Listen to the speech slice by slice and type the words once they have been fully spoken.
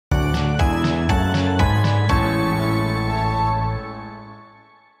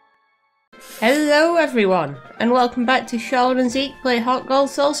Hello everyone, and welcome back to Charlotte and Zeke play Hot Gold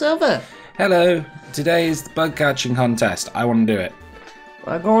Soul Silver. Hello, today is the bug catching contest. I want to do it.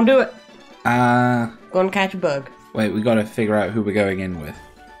 We're going to do it. Go and catch a bug. Wait, we got to figure out who we're going in with.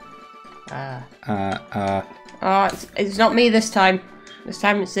 It's not me this time. This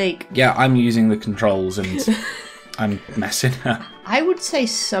time it's Zeke. Yeah, I'm using the controls and I'm messing up. I would say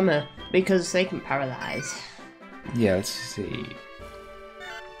Summer, because they can paralyze. Yeah, let's see.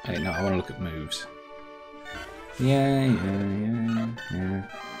 Wait, no, I want to look at moves. Yeah. You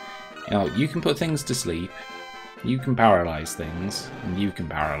know, you can put things to sleep, you can paralyze things, and you can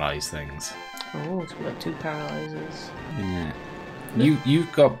paralyze things. Oh, so we've got 2 paralyzers. Yeah.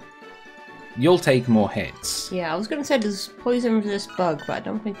 You'll take more hits. Yeah, I was going to say does poison resist bug, but I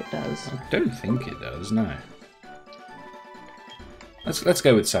don't think it does. I don't think it does, no. Let's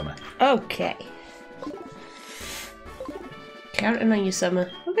go with Summer. Okay. Counting on you, Summer.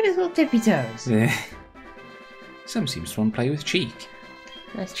 Look at his little tippy toes. Yeah. Some seems to want to play with Cheek.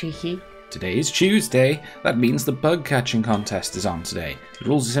 That's cheeky. Today is Tuesday. That means the bug catching contest is on today. The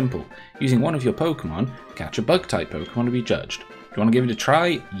rules are simple. Using one of your Pokemon, catch a bug type Pokemon to be judged. Do you want to give it a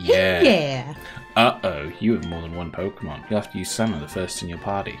try? Yeah. Yeah. Uh-oh, you have more than one Pokemon. You'll have to use Summer, the first in your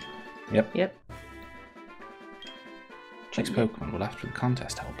party. Yep. Next Pokemon will after the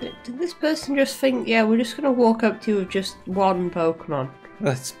contest help. Did this person just think, yeah, we're just going to walk up to you with just one Pokemon?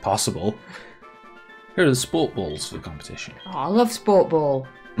 That's possible. Here are the sport balls for the competition. Oh, I love Sport Ball.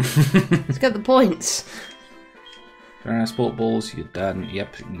 Let's get the points. Sport balls, you're done.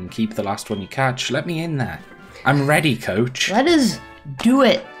 Yep, you can keep the last one you catch. Let me in there. I'm ready, coach. Let us do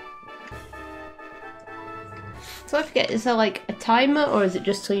it. So I forget, is there like a timer or is it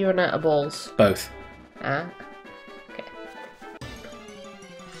just till you run out of balls? Both. Okay.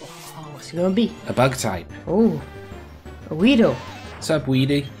 Oh, what's it gonna be? A bug type. Oh, a Weedle. What's up,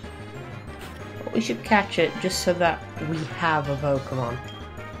 Weedy? We should catch it just so that we have a Pokemon.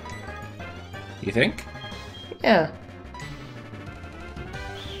 You think? Yeah.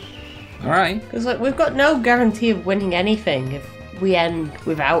 Alright. Because like we've got no guarantee of winning anything if we end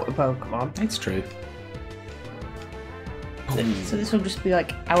without a Pokemon. It's true. So this will just be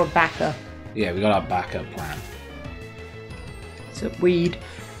like our backup. Yeah, we got our backup plan. It's a weed.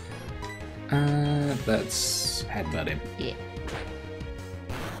 Let's headbutt him. Yeah.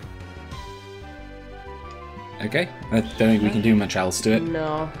 Okay, I don't think we can do much else to it.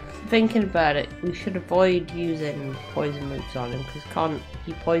 No. Thinking about it, we should avoid using poison moves on him because can't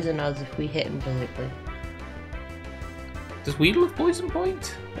he poison us if we hit him physically? Does Weedle have poison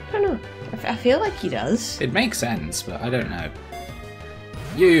point? I don't know. I feel like he does. It makes sense, but I don't know.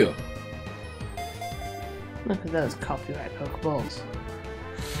 Yeah. Look at those copyright Pokeballs.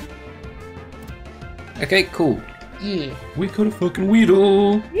 Okay, cool. Yeah. We got a fucking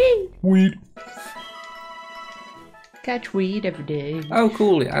Weedle. Yay. Weed. Catch weed every day. Oh,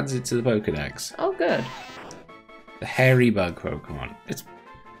 cool. It adds it to the Pokedex. Oh, good. The hairy bug Pokemon. It's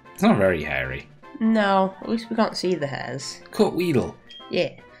not very hairy. No, at least we can't see the hairs. Cut Weedle. Yeah.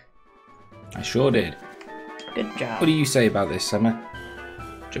 I sure did. Good job. What do you say about this, Summer?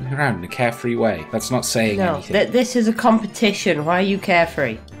 Jumping around in a carefree way. That's not saying anything. No, this is a competition. Why are you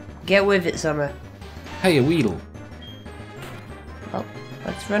carefree? Get with it, Summer. Hey, a Weedle. Well,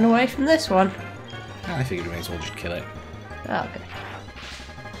 let's run away from this one. I figured we may as well just kill it. Oh, okay.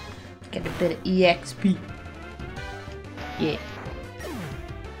 Get a bit of EXP. Yeah.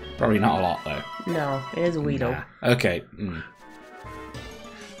 Probably not a lot, though. No, it is a Weedle. Nah. Okay.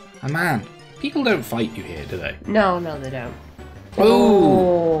 Oh, man. People don't fight you here, do they? No, they don't.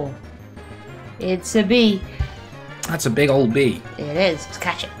 Oh! It's a bee. That's a big old bee. It is. Let's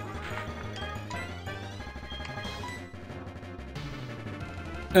catch it.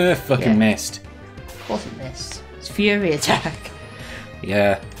 Fucking missed. Of course it missed. It's Fury attack.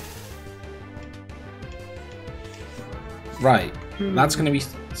 Yeah. Right. That's going to be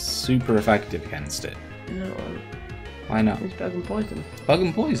super effective against it. No. Why not? It's bug and poison. Bug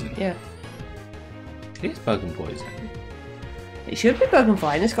and poison? Yeah. It is bug and poison. It should be bug and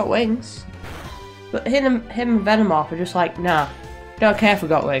flying. It's got wings. But him and Venomoth are just like, nah. Don't care if we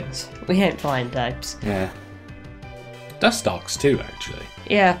got wings. We ain't flying types. Yeah. Dustox too, actually.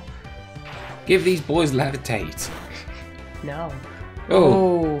 Yeah. Give these boys levitate. No.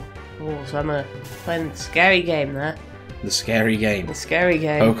 Oh. Oh, Summer. Playing the scary game there. The scary game. The scary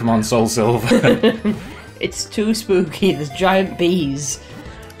game. Pokemon Soul Silver. It's too spooky. There's giant bees.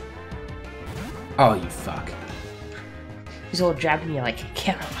 Oh, you fuck. He's all jabbing you like,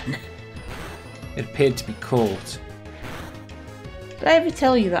 come on. It appeared to be caught. Did I ever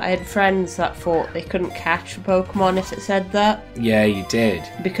tell you that I had friends that thought they couldn't catch a Pokemon if it said that? Yeah, you did.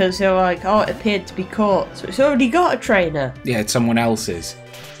 Because they were like, oh, it appeared to be caught, so it's already got a trainer. Yeah, it's someone else's.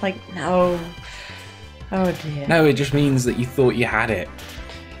 It's like, no. Oh dear. No, it just means that you thought you had it.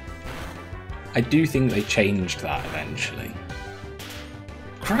 I do think they changed that eventually.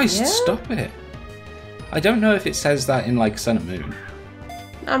 Christ, Yeah? stop it. I don't know if it says that in, like, Sun and Moon.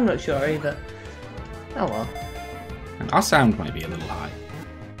 I'm not sure either. Oh well. And our sound might be a little high.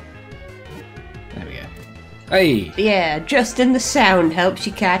 There we go. Hey! Yeah, just in the sound helps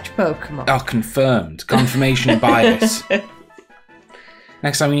you catch Pokemon. Oh, confirmed. Confirmation bias.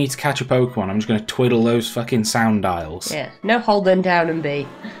 Next time we need to catch a Pokemon, I'm just going to twiddle those fucking sound dials. Yeah, no holding down and B.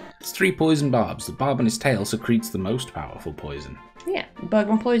 It's 3 poison barbs. The barb on his tail secretes the most powerful poison. Yeah, bug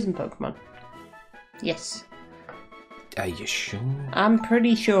and poison Pokemon. Yes. Are you sure? I'm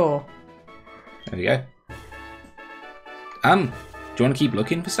pretty sure. There we go. Do you want to keep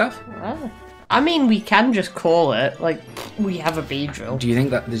looking for stuff? Oh. I mean, we can just call it. Like, we have a Beedrill. Do you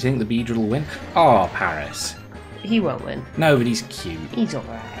think the Beedrill will win? Oh, Paris. He won't win. No, but he's cute. He's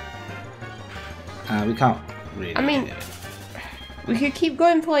alright. We can't really. I mean, we could keep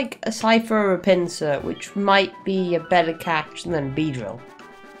going for like a Cypher or a Pinsir, which might be a better catch than Beedrill.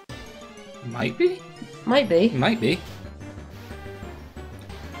 Might be. Might be. Might be.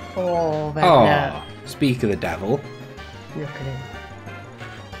 Oh, Oh, speak of the devil. Look at him.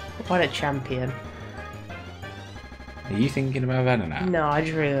 What a champion. Are you thinking about Venonat? No, I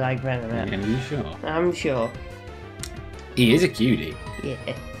just really like Venonat. Are you sure? I'm sure. He is a cutie. Yeah.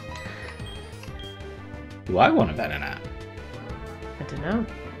 Do I want a Venonat? I don't know.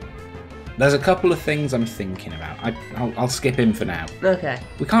 There's a couple of things I'm thinking about. I'll skip him for now. Okay.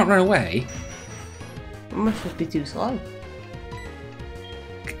 We can't run away. We must just be too slow.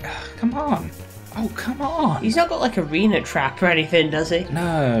 Come on. Oh, come on. He's not got like arena trap or anything, does he?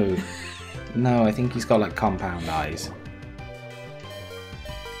 No. No, I think he's got like compound eyes.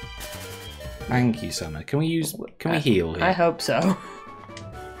 Thank you, Summer. Can we heal here? I hope so.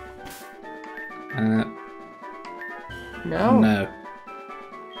 No. No.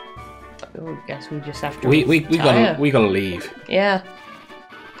 I guess we just have to. We gotta leave. Yeah.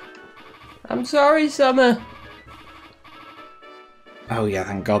 I'm sorry, Summer. Oh yeah,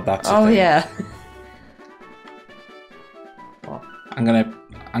 thank God that's a Oh thing. yeah. I'm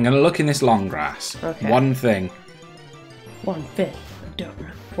gonna look in this long grass. Okay. One thing. One thing. I don't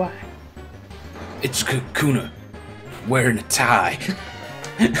know why. It's Kakuna wearing a tie.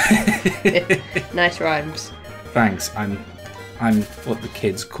 Nice rhymes. Thanks. I'm what the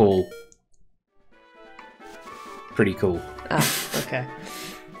kids call pretty cool. Ah, okay.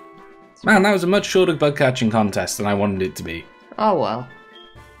 Man, that was a much shorter bug catching contest than I wanted it to be. Oh well.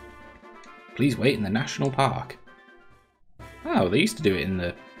 Please wait in the national park. Oh, they used to do it in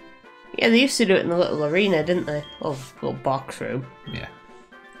the... Yeah, they used to do it in the little arena, didn't they? Oh, little box room. Yeah.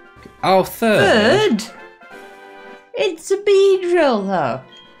 Oh, third? Third? It's a Beedrill, though.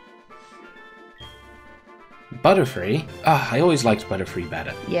 Butterfree? Ah, I always liked Butterfree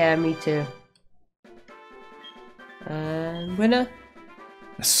better. Yeah, me too. Winner?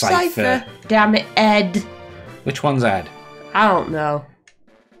 A Cypher. Damn it, Ed. Which one's Ed? I don't know.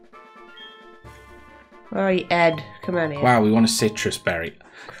 Where are you, Ed? Come on here. Wow, we want a citrus berry.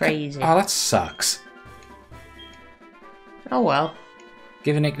 Crazy. Oh, that sucks. Oh well.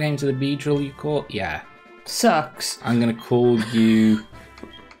 Give a nickname to the Beedrill you caught? Yeah. Sucks. I'm gonna call you...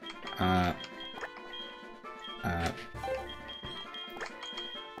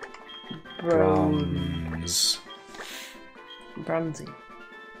 Bronze. Bronzy.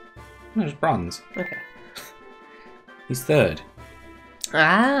 No, it's Bronze. Okay. He's third.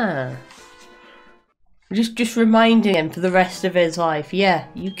 Ah. Just reminding him for the rest of his life. Yeah,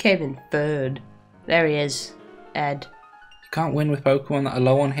 you came in third. There he is, Ed. You can't win with Pokemon that are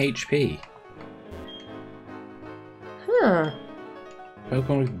low on HP. Huh.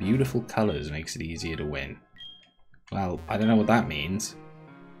 Pokemon with beautiful colours makes it easier to win. Well, I don't know what that means.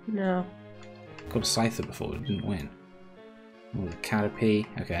 No. Got a Scyther before, it didn't win. Oh, the Caterpie,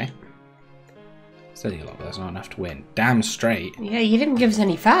 okay. Study a lot, but that's not enough to win. Damn straight. Yeah, you didn't give us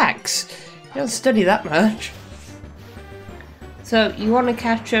any facts. You don't study that much. So, you want to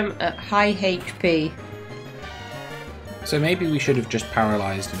catch him at high HP. So maybe we should have just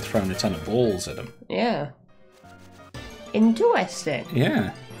paralysed and thrown a ton of balls at him. Yeah. Interesting.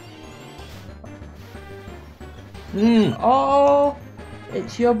 Yeah. Oh,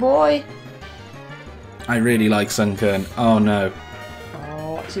 it's your boy. I really like Sunkern. Oh no.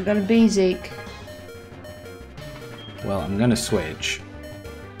 Oh, what's it gonna be, Zeke? Well, I'm gonna switch.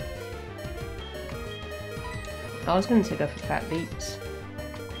 I was going to go for Fat Beats.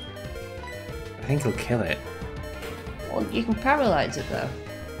 I think he'll kill it. Well, you can paralyze it though.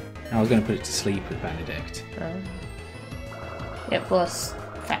 I was going to put it to sleep with Benedict. Yeah, plus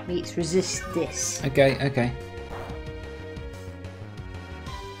Fat Beats resist this. Okay, okay.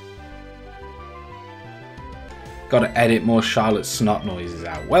 Gotta edit more Charlotte snot noises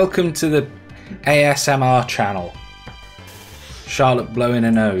out. Welcome to the ASMR channel. Charlotte blowing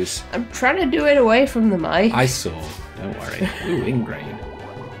her nose. I'm trying to do it away from the mic. I saw. Don't worry. Ooh, ingrain.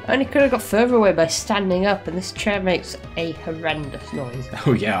 I only could have got further away by standing up, and this chair makes a horrendous noise.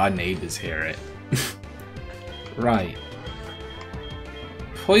 Oh yeah, our neighbours hear it. Right.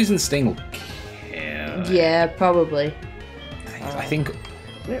 Poison sting will kill. Yeah, probably. I think.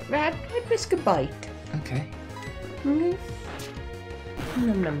 I'd risk a bite. Okay. Nom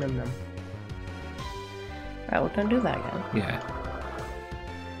nom nom nom. Right, well, don't do that again. Yeah.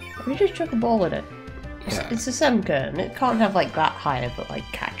 We just chuck a ball at it. Yeah. It's a Semkern. It can't have like that high of a like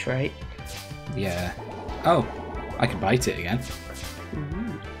catch rate. Yeah. Oh, I can bite it again.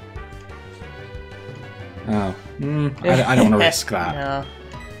 Oh. I don't want to risk that. No.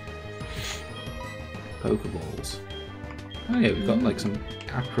 Pokeballs. Oh yeah, we've got like some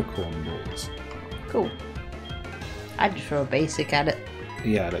apricorn balls. Cool. I'd just throw a basic at it.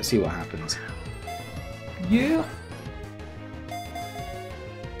 Yeah, let's see what happens. Yeah.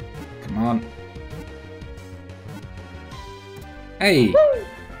 Come on. Hey!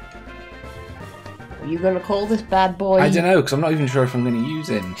 Are you gonna call this bad boy? I don't know, because I'm not even sure if I'm going to use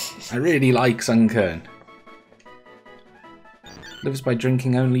him. I really like Sunkern. Lives by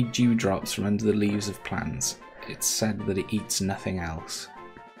drinking only dewdrops from under the leaves of plants. It's said that it eats nothing else.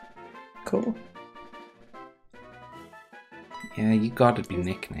 Cool. Yeah, you gotta be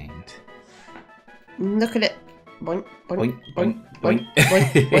nicknamed. Look at it. Boink, boink, Boink, boink, boink, boink,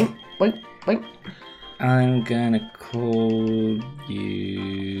 boink, boink, boink, boink. I'm gonna call you...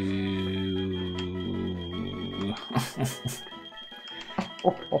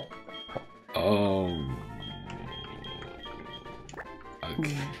 Oh...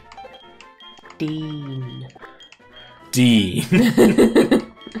 Okay. Dean. Dean.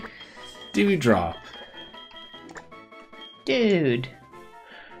 Dewdrop. Dude.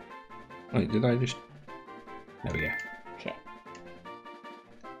 Wait, did I just... There we go. Okay.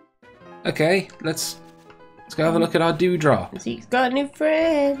 Okay, let's go have a look at our Dewdrop. Zeke's got a new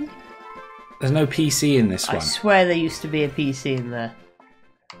friend. There's no PC in this I one. swear there used to be a PC in there.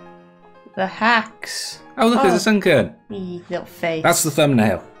 The hacks. Oh, look, there's a Sunkern. Little face. That's the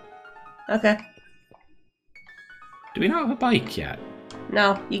thumbnail. Okay. Do we not have a bike yet?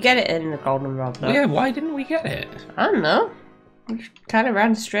 No, you get it in the goldenrod though. Yeah, why didn't we get it? I don't know. We just kind of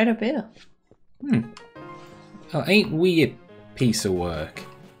ran straight up here. Well, ain't we a piece of work?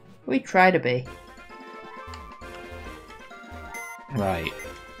 We try to be. Right.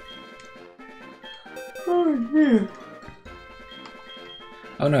 Oh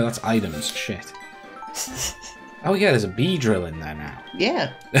no, that's items. Shit. Oh yeah, there's a bee drill in there now.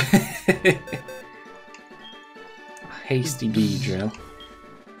 Yeah. Hasty bee drill.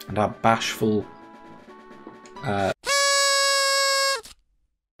 And our bashful... My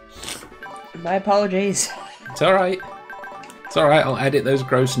apologies. It's alright. It's alright, I'll edit those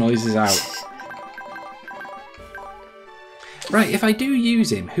gross noises out. Right, if I do use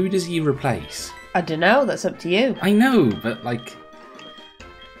him, who does he replace? I don't know, that's up to you. I know, but like...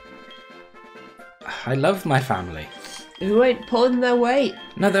 I love my family. Who ain't pulling their weight?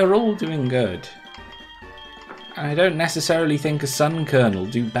 No, they're all doing good. I don't necessarily think a Sunkern will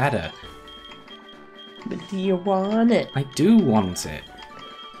do better. But do you want it? I do want it.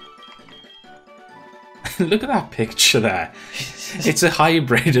 Look at that picture there. It's a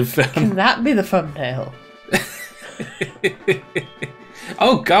hybrid of... Can that be the thumbnail?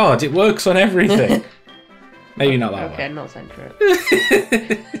 Oh god, it works on everything. Maybe not that Okay, one. not center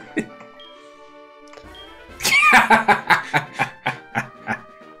it.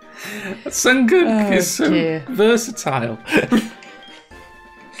 Sunkern is so dear. versatile.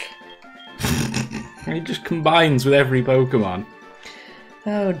 He just combines with every Pokemon.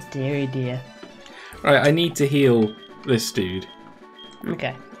 Oh dearie dear. Right, I need to heal this dude.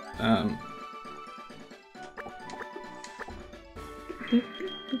 Okay.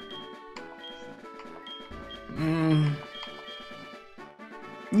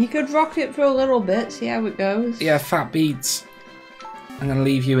 You could rock it for a little bit, see how it goes. Yeah, Fat Beats. I'm gonna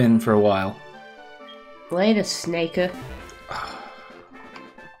leave you in for a while. Later, Snaker.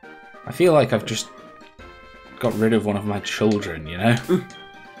 I feel like I've just got rid of one of my children, you know?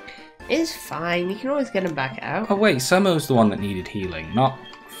 It's fine, you can always get him back out. Oh wait, Summo's the one that needed healing, not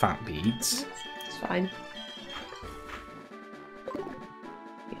Fat Beats. It's fine.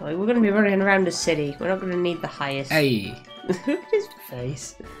 Like, we're going to be running around the city. We're not going to need the highest. Hey! Look at his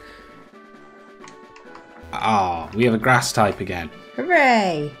face. Ah, we have a grass type again.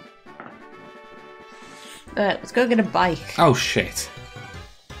 Hooray! Alright, let's go get a bike. Oh shit.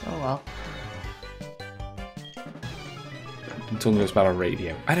 Oh well. I'm talking to us about a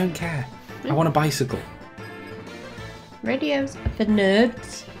radio. I don't care. I want a bicycle. Radios are for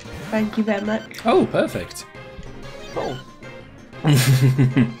nerds. Thank you very much. Oh, perfect. Cool.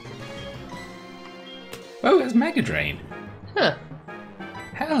 Oh, it's Mega Drain. Huh.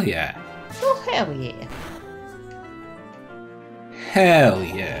 Hell yeah. Oh, hell yeah. Hell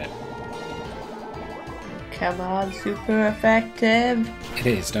yeah. Come on, super effective. It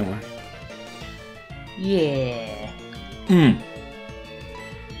is, don't worry. Yeah. Hmm.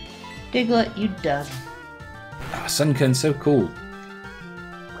 Diglett, you done. Oh, Sunkern's so cool.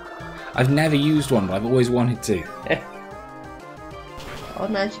 I've never used one, but I've always wanted to. Oh,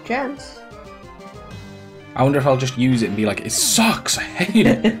 now's your chance. I wonder if I'll just use it and be like, it sucks, I hate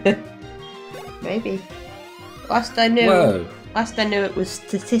it. Maybe. Last I knew Whoa. it was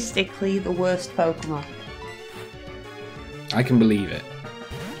statistically the worst Pokemon. I can believe it.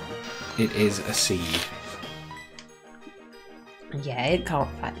 It is a seed. Yeah, it can't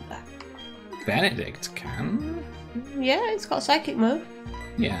fight that. Benedict can? Yeah, it's got a psychic move.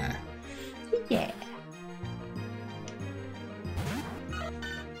 Yeah. Yeah.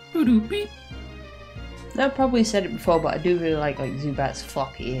 Boop. I've probably said it before, but I do really like Zubat's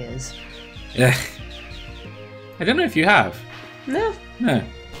floppy ears. Yeah. I don't know if you have. No. No.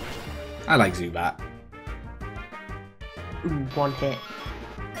 I like Zubat. Ooh, one hit.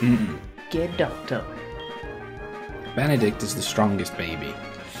 Mm-mm. Get doctor. Benedict is the strongest baby.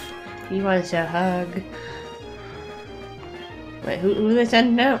 He wants a hug. Wait, who are they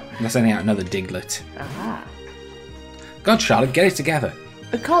sending out? They're sending out another Diglett. Aha. God, Charlotte, get it together.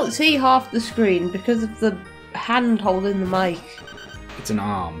 I can't see half the screen because of the hand holding the mic. It's an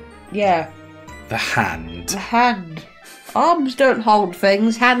arm. Yeah, The hand. the hand. Arms don't hold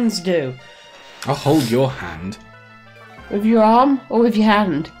things, hands do. I'll hold your hand. With your arm or with your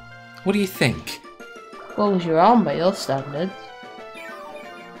hand? What do you think? Well, with your arm by your standards.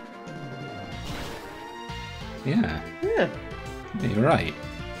 Yeah, Yeah. you're right.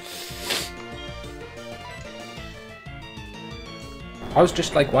 I was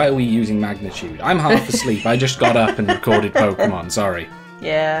just like, why are we using magnitude? I'm half asleep. I just got up and recorded Pokemon, sorry.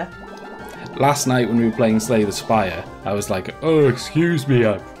 Yeah. Last night when we were playing Slay the Spire, I was like, oh, excuse me,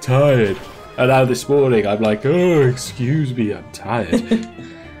 I'm tired. And now this morning, I'm like, oh, excuse me, I'm tired.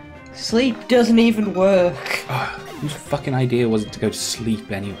 Sleep doesn't even work. Whose fucking idea was it to go to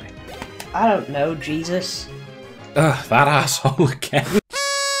sleep anyway? I don't know, Jesus. Ugh, that asshole again.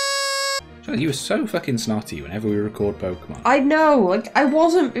 You were so fucking snotty whenever we record Pokemon. I know, like, I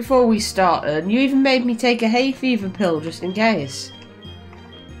wasn't before we started, and you even made me take a hay fever pill just in case.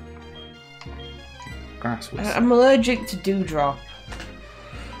 Grass was. I'm allergic to dewdrop.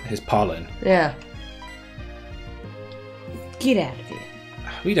 His pollen. Yeah. Get out of here.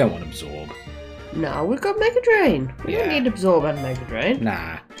 We don't want Absorb. No, we've got Mega Drain. We don't Yeah. need Absorb and Mega Drain.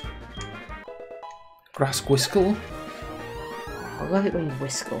 Nah. Grass Whistle? I love it when you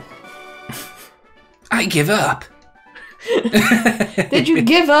whistle. I give up! Did you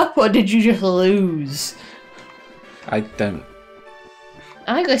give up or did you just lose? I don't.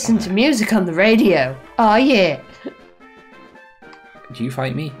 I listen to music on the radio. Oh yeah. Do you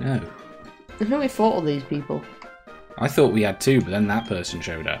fight me? No. I know we fought all these people. I thought we had two, but then that person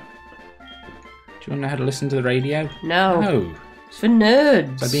showed up. Do you want to know how to listen to the radio? No. No. It's for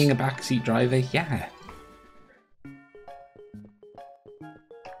nerds. By being a backseat driver? Yeah.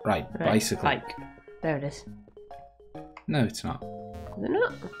 Right, bicycle. Bike. There it is. No, it's not. Is it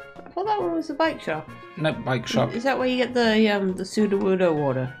not? I thought that one was the bike shop. No, bike shop. Is that where you get the Sudowoodo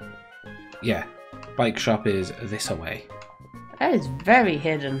water? Yeah. Bike shop is this away. That is very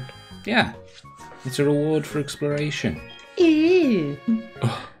hidden. Yeah. It's a reward for exploration. Ew.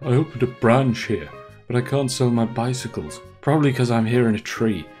 I opened a branch here, but I can't sell my bicycles. Probably because I'm here in a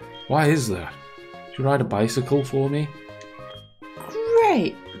tree. Why is that? Could you ride a bicycle for me?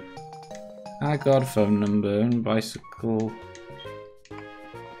 Great. I got a phone number and bicycle.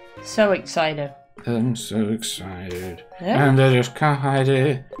 So excited. I'm so excited. Yeah? And I just can't hide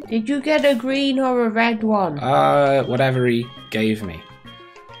it. Did you get a green or a red one? Whatever he gave me.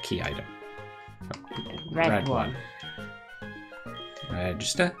 Key item. Red one.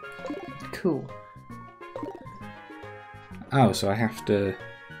 Register. Cool. Oh, so I have to...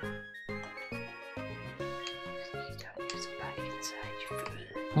 You don't use a bag inside your food.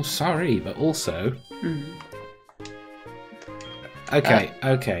 Oh, sorry, but also... Okay,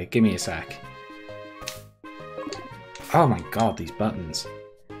 okay, give me a sec. Oh my god, these buttons.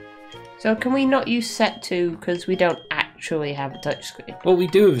 So can we not use set 2 because we don't actually have a touchscreen? Well, we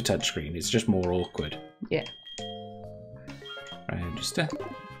do have a touchscreen, it's just more awkward. Yeah. Register.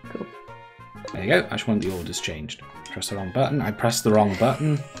 Cool. There you go, I just want the orders changed. Press the wrong button, I pressed the wrong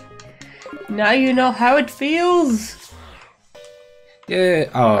button. Now you know how it feels! Yeah,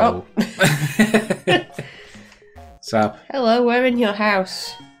 oh. So, hello, we're in your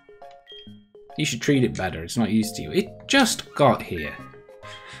house. you should treat it better, it's not used to you. It just got here.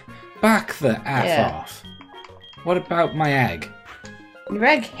 Back the F off. What about my egg? Your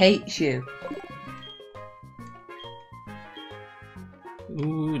egg hates you.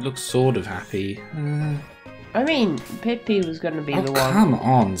 Ooh, it looks sort of happy. I mean, Pippi was going to be the one. Come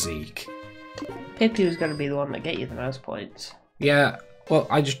on, Zeke. Pippi was going to be the one that get you the most points. Yeah, well,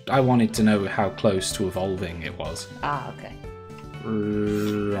 I wanted to know how close to evolving it was. Ah, okay.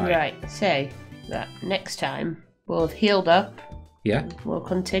 Right. Right, say that next time we'll have healed up. Yeah? We'll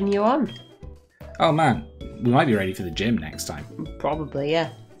continue on. Oh man, we might be ready for the gym next time. Probably, yeah.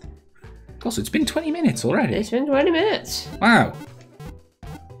 Also, it's been 20 minutes already. It's been 20 minutes. Wow.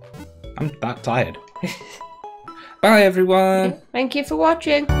 I'm that tired. Bye, everyone. Thank you for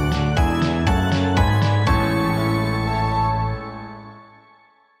watching.